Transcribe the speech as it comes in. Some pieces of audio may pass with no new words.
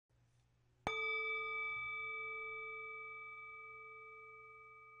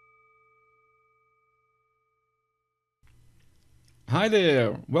Hi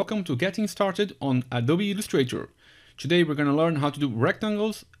there! Welcome to Getting Started on Adobe Illustrator. Today we're going to learn how to do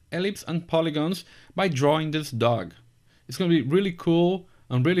rectangles, ellipses and polygons by drawing this dog. It's going to be really cool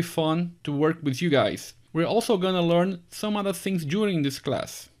and really fun to work with you guys. We're also going to learn some other things during this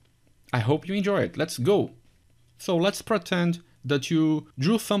class. I hope you enjoy it. Let's go! So let's pretend that you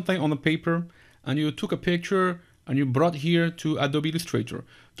drew something on the paper and you took a picture and you brought here to Adobe Illustrator.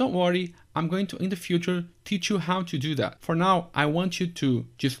 Don't worry, I'm going to in the future teach you how to do that. For now, I want you to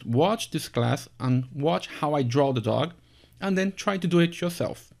just watch this class and watch how I draw the dog and then try to do it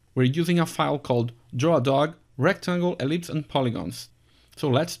yourself. We're using a file called Draw a Dog, Rectangle, Ellipse and Polygons. So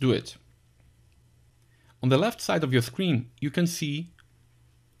let's do it. On the left side of your screen, you can see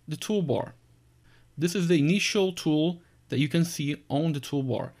the toolbar. This is the initial tool that you can see on the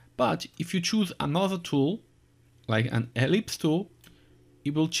toolbar. But if you choose another tool, like an ellipse tool,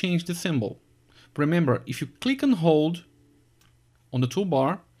 it will change the symbol. Remember, if you click and hold on the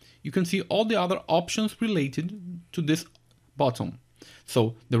toolbar, you can see all the other options related to this button.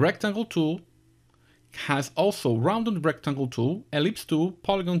 So the rectangle tool has also rounded rectangle tool, ellipse tool,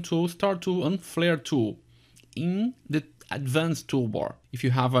 polygon tool, star tool, and flare tool in the advanced toolbar. If you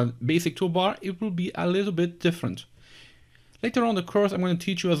have a basic toolbar, it will be a little bit different. Later on in the course, I'm going to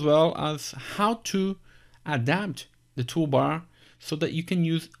teach you as well as how to adapt the toolbar so that you can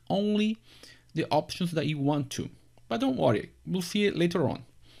use only the options that you want to. But don't worry, we'll see it later on.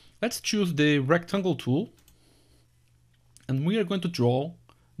 Let's choose the rectangle tool and we are going to draw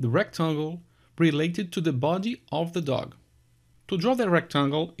the rectangle related to the body of the dog. To draw the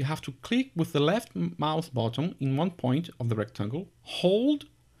rectangle, you have to click with the left mouse button in one point of the rectangle, hold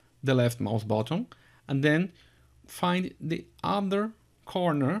the left mouse button, and then find the other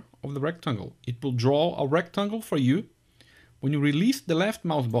corner of the rectangle. It will draw a rectangle for you. When you release the left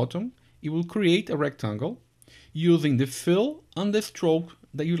mouse button, it will create a rectangle using the fill and the stroke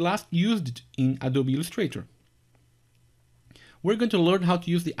that you last used in Adobe Illustrator. We're going to learn how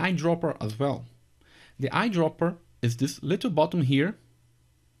to use the eyedropper as well. The eyedropper is this little button here.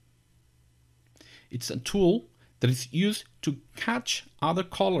 It's a tool that is used to catch other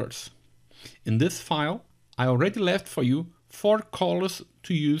colors. In this file, I already left for you 4 colors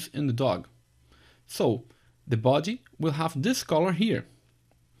to use in the dog. So the body will have this color here.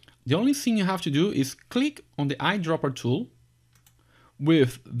 The only thing you have to do is click on the eyedropper tool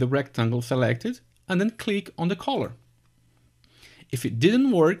with the rectangle selected and then click on the color. If it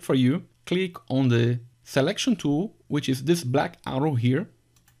didn't work for you, click on the selection tool, which is this black arrow here.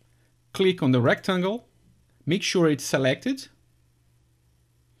 Click on the rectangle, make sure it's selected,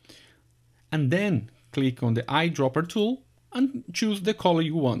 and then click on the eyedropper tool and choose the color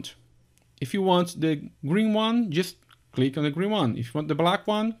you want. If you want the green one, just click on the green one. If you want the black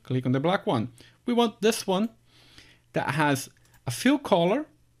one, click on the black one. We want this one that has a fill color,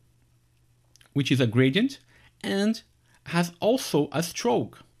 which is a gradient, and has also a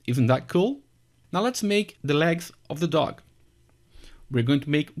stroke. Isn't that cool? Now let's make the legs of the dog. We're going to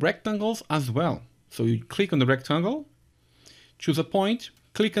make rectangles as well. So you click on the rectangle, choose a point,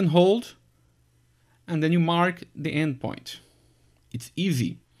 click and hold, and then you mark the end point. It's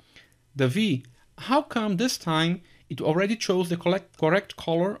easy. The V, how come this time it already chose the correct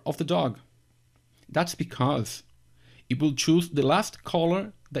color of the dog? That's because it will choose the last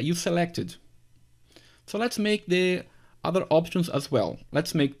color that you selected. So let's make the other options as well.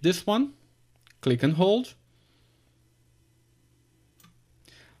 Let's make this one, click and hold.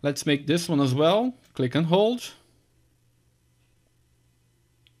 Let's make this one as well, click and hold.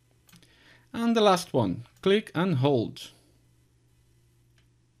 And the last one, click and hold.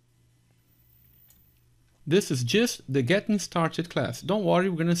 This is just the getting started class. Don't worry,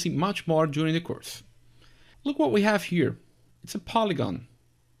 we're going to see much more during the course. Look what we have here. It's a polygon.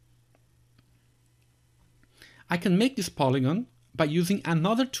 I can make this polygon by using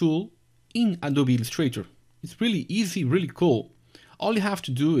another tool in Adobe Illustrator. It's really easy, really cool. All you have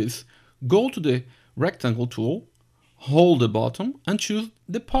to do is go to the rectangle tool, hold the button, and choose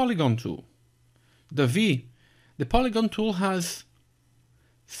the polygon tool. The polygon tool has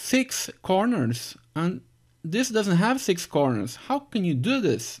 6 corners, and this doesn't have 6 corners. How can you do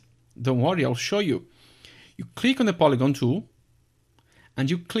this? Don't worry, I'll show you. You click on the polygon tool, and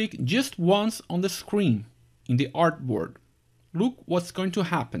you click just once on the screen in the artboard. Look what's going to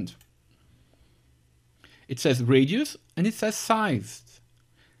happen. It says radius and it says size.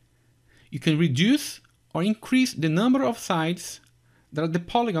 You can reduce or increase the number of sides that the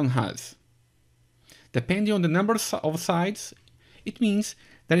polygon has. Depending on the number of sides, it means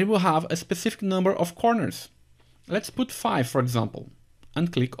that it will have a specific number of corners. Let's put 5, for example,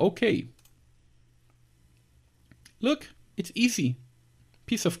 and click OK. Look, It's easy,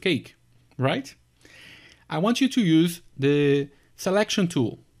 piece of cake, right? I want you to use the selection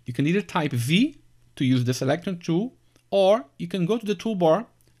tool. You can either type V to use the selection tool, or you can go to the toolbar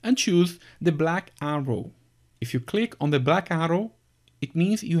and choose the black arrow. If you click on the black arrow, it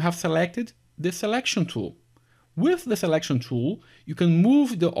means you have selected the selection tool. With the selection tool, you can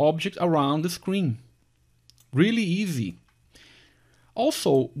move the object around the screen. Really easy.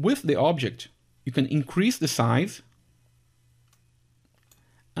 Also, with the object, you can increase the size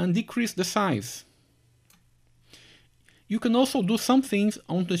and decrease the size. You can also do some things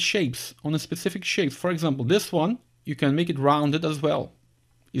on the shapes, on a specific shape. For example, this one, you can make it rounded as well.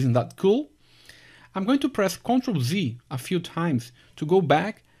 Isn't that cool? I'm going to press Ctrl Z a few times to go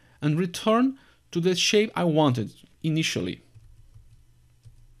back and return to the shape I wanted initially.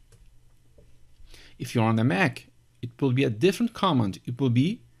 If you're on a Mac, it will be a different command. It will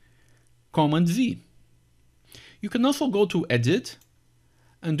be Command Z. You can also go to Edit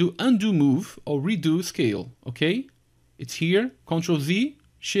and do Undo Move or Redo Scale, okay? It's here, Ctrl Z,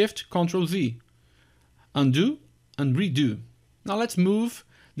 Shift, Ctrl Z. Undo and Redo. Now let's move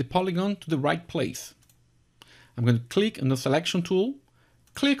the polygon to the right place. I'm going to click on the selection tool,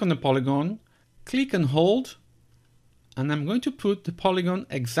 click on the polygon, click and hold, and I'm going to put the polygon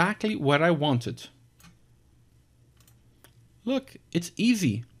exactly where I want it. Look, it's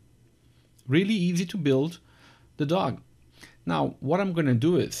easy. Really easy to build the dog. Now, what I'm going to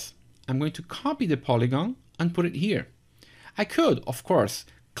do is, I'm going to copy the polygon and put it here. I could, of course,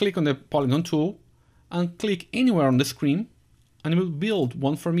 click on the polygon tool and click anywhere on the screen, and it will build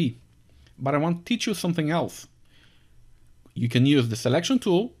one for me. But I want to teach you something else. You can use the selection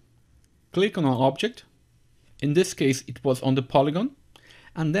tool, click on an object. In this case, it was on the polygon.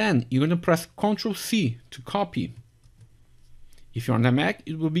 And then you're going to press Ctrl C to copy. If you're on a Mac,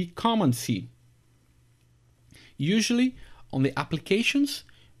 it will be Command C. Usually, on the applications,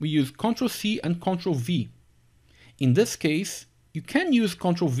 we use Ctrl C and Ctrl V. In this case, you can use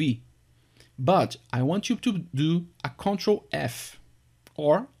Ctrl V, but I want you to do a Ctrl F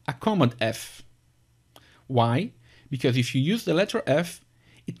or a Command F. Why? Because if you use the letter F,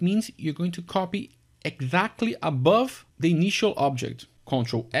 it means you're going to copy exactly above the initial object.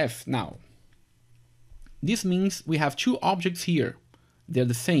 Ctrl F now. This means we have two objects here. They're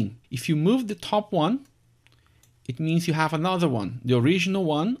the same. If you move the top one, it means you have another one, the original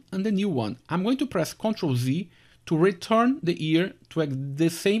one and the new one. I'm going to press Ctrl Z to return the ear to the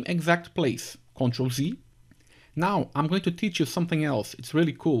same exact place. Ctrl Z. Now I'm going to teach you something else. It's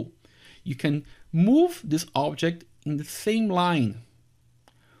really cool. You can move this object in the same line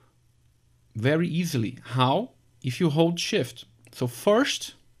very easily. How? If you hold Shift. So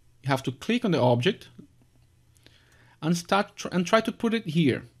first you have to click on the object and try to put it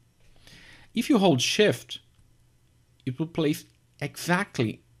here. If you hold Shift, it will place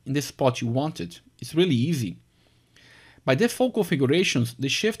exactly in the spot you want it. It's really easy. By default configurations, the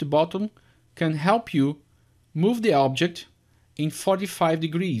Shift button can help you move the object in 45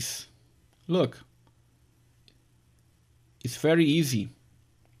 degrees. Look, it's very easy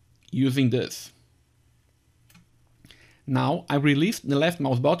using this. Now I release the left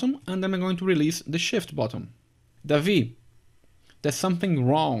mouse button and then I'm going to release the Shift button. Davi, there's something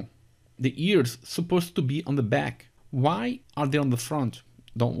wrong. The ears supposed to be on the back. Why are they on the front?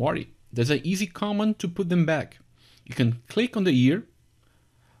 Don't worry, there's an easy command to put them back. You can click on the ear.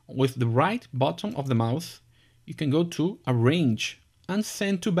 With the right button of the mouse, you can go to Arrange and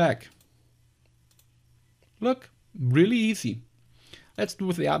Send to Back. Look, really easy. Let's do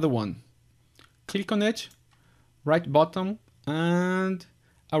with the other one. Click on it, right button, and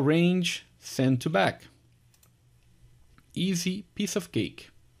Arrange, Send to Back. Easy piece of cake.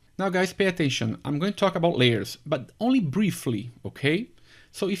 Now guys, pay attention. I'm going to talk about layers, but only briefly, okay?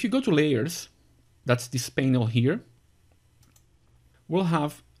 So if you go to Layers, that's this panel here, we'll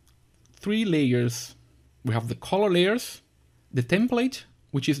have three layers. We have the color layers, the template,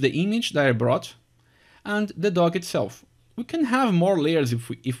 which is the image that I brought, and the dog itself. We can have more layers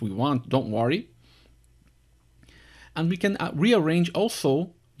if we want, don't worry. And we can rearrange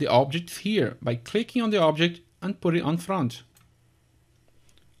also the objects here by clicking on the object and put it on front.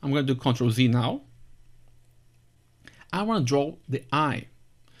 I'm going to do Ctrl Z now. I want to draw the eye,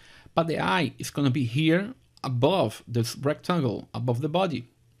 but the eye is going to be here above this rectangle, above the body,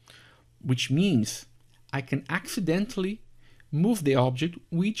 which means I can accidentally move the object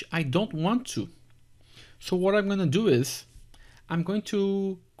which I don't want to. So what I'm going to do is I'm going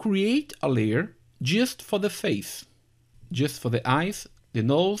to create a layer just for the face, just for the eyes, the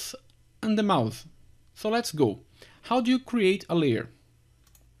nose, and the mouth. So let's go. How do you create a layer?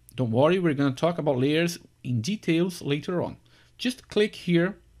 Don't worry, we're going to talk about layers in details later on. Just click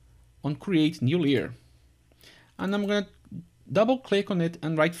here on create new layer. And I'm going to double click on it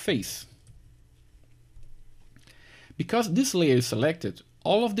and write face. Because this layer is selected,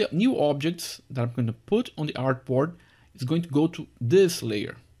 all of the new objects that I'm going to put on the artboard is going to go to this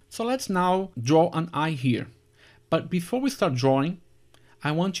layer. So let's now draw an eye here. But before we start drawing,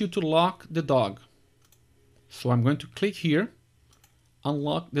 I want you to lock the dog. So I'm going to click here,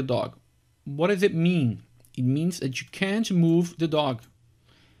 unlock the dog. What does it mean? It means that you can't move the dog,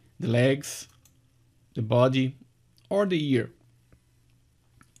 the legs, the body, or the ear.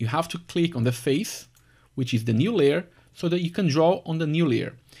 You have to click on the face, which is the new layer, so that you can draw on the new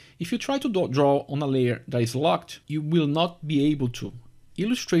layer. If you try to draw on a layer that is locked, you will not be able to.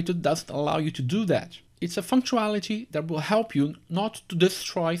 Illustrator doesn't allow you to do that. It's a functionality that will help you not to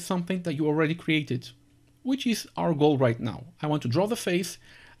destroy something that you already created, which is our goal right now. I want to draw the face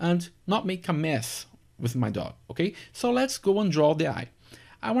and not make a mess with my dog, okay? So let's go and draw the eye.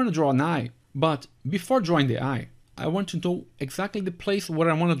 I want to draw an eye, but before drawing the eye, I want to know exactly the place where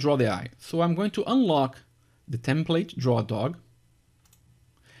I want to draw the eye. So I'm going to unlock the template, draw a dog,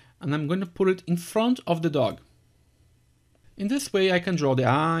 and I'm going to put it in front of the dog. In this way, I can draw the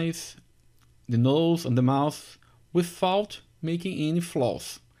eyes, the nose, and the mouth without making any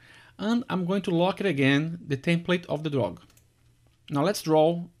flaws. And I'm going to lock it again, the template of the dog. Now let's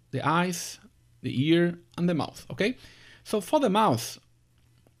draw the eyes, the ear, and the mouth, okay? So for the mouth,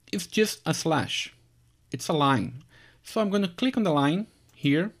 it's just a slash. It's a line. So I'm going to click on the line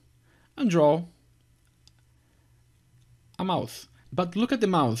here and draw a mouth. But look at the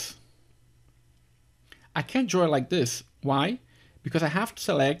mouth. I can't draw it like this. Why? Because I have to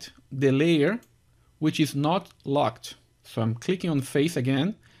select the layer which is not locked. So I'm clicking on the face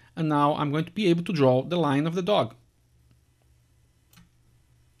again, and now I'm going to be able to draw the line of the dog.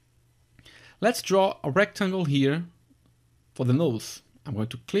 Let's draw a rectangle here for the nose. I'm going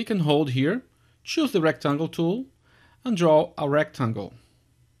to click and hold here, choose the rectangle tool, and draw a rectangle.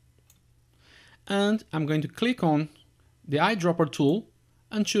 And I'm going to click on the eyedropper tool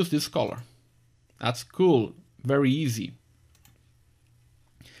and choose this color. That's cool, very easy.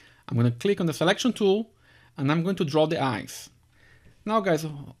 I'm going to click on the selection tool and I'm going to draw the eyes. Now guys,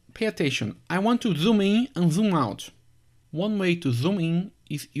 pay attention. I want to zoom in and zoom out. One way to zoom in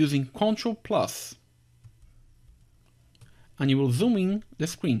is using Ctrl+, and you will zoom in the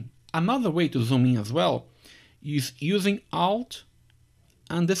screen. Another way to zoom in as well is using Alt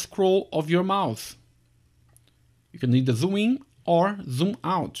and the scroll of your mouse. You can either zoom in or zoom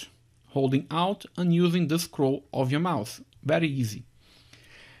out, holding Alt and using the scroll of your mouse. Very easy.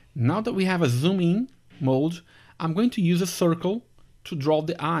 Now that we have a zoom in mode, I'm going to use a circle to draw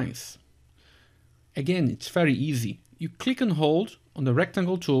the eyes. Again, it's very easy. You click and hold on the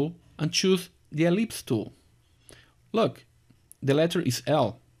rectangle tool and choose the ellipse tool. Look, the letter is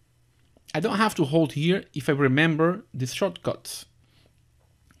L. I don't have to hold here if I remember the shortcuts.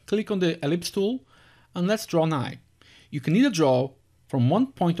 Click on the ellipse tool and let's draw an eye. You can either draw from one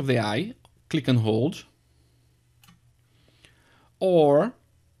point of the eye, click and hold, or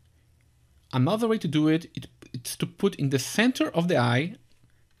another way to do it, it's to put in the center of the eye,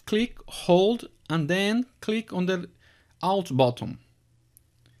 click, hold, and then click on the Alt button.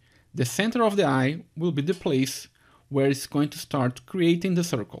 The center of the eye will be the place where it's going to start creating the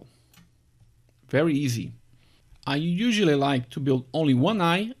circle. Very easy. I usually like to build only one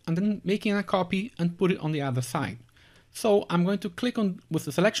eye and then making a copy and put it on the other side. So I'm going to click on with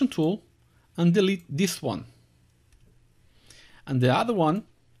the selection tool and delete this one. And the other one,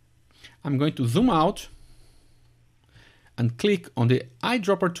 I'm going to zoom out and click on the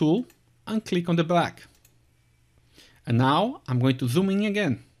eyedropper tool and click on the black. And now I'm going to zoom in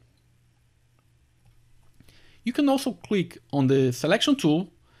again. You can also click on the selection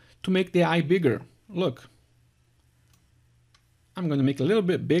tool to make the eye bigger. Look, I'm going to make it a little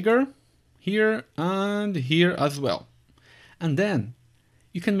bit bigger here and here as well. And then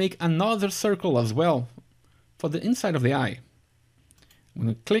you can make another circle as well for the inside of the eye. I'm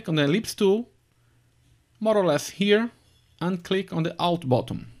going to click on the ellipse tool, more or less here, and click on the Alt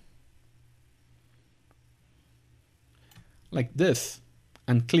button. Like this,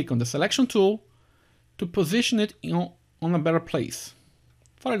 and click on the selection tool to position it on a better place.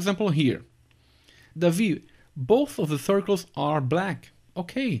 For example, here. David, both of the circles are black.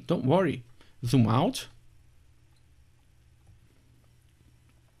 Okay, don't worry. Zoom out.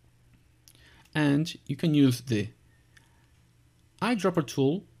 And you can use the eyedropper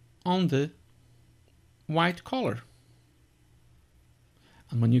tool on the white color.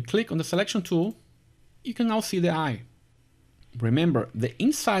 And when you click on the selection tool, you can now see the eye. Remember, the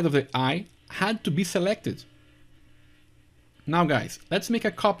inside of the eye had to be selected. Now guys, let's make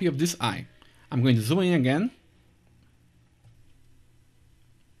a copy of this eye. I'm going to zoom in again.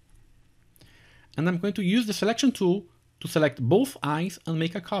 And I'm going to use the selection tool to select both eyes and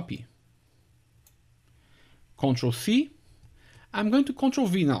make a copy. Ctrl C. I'm going to Ctrl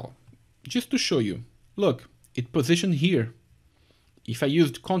V now, just to show you. Look, it's positioned here. If I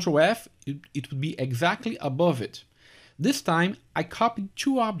used Ctrl F, it would be exactly above it. This time I copied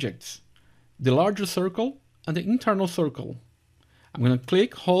two objects, the larger circle and the internal circle. I'm going to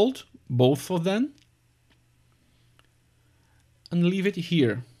click, hold both of them and leave it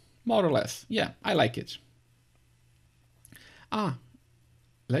here, more or less. Yeah, I like it.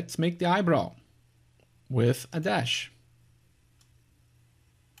 Let's make the eyebrow with a dash.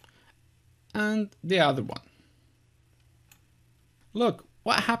 And the other one. Look,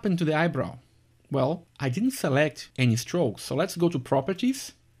 what happened to the eyebrow? Well, I didn't select any strokes, so let's go to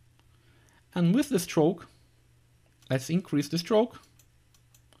Properties. And with the stroke, let's increase the stroke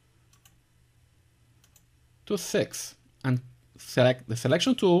to 6. And select the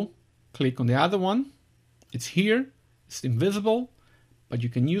selection tool, click on the other one. It's here, it's invisible, but you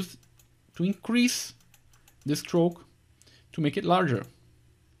can use to increase the stroke to make it larger.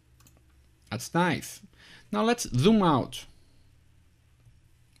 That's nice. Now let's zoom out.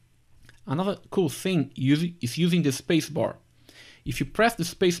 Another cool thing is using the spacebar. If you press the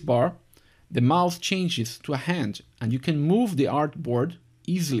spacebar, the mouse changes to a hand and you can move the artboard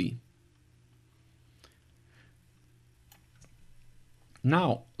easily.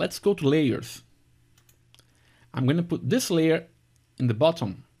 Now let's go to layers. I'm going to put this layer in the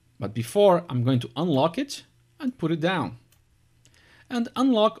bottom, but before I'm going to unlock it and put it down. And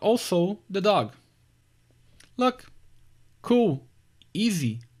unlock also the dog. Look, cool,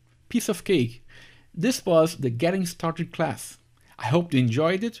 easy, piece of cake. This was the Getting Started class. I hope you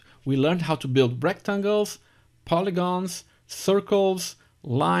enjoyed it. We learned how to build rectangles, polygons, circles,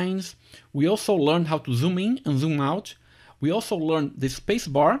 lines. We also learned how to zoom in and zoom out. We also learned the space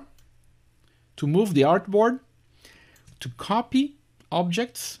bar to move the artboard, to copy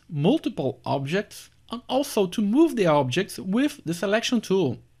objects, multiple objects, and also to move the objects with the selection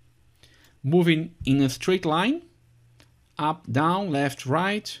tool. Moving in a straight line, up, down, left,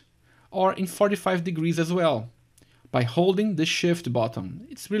 right, or in 45 degrees as well, by holding the shift button.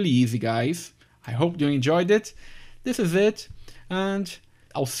 It's really easy, guys. I hope you enjoyed it. This is it, and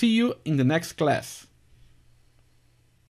I'll see you in the next class.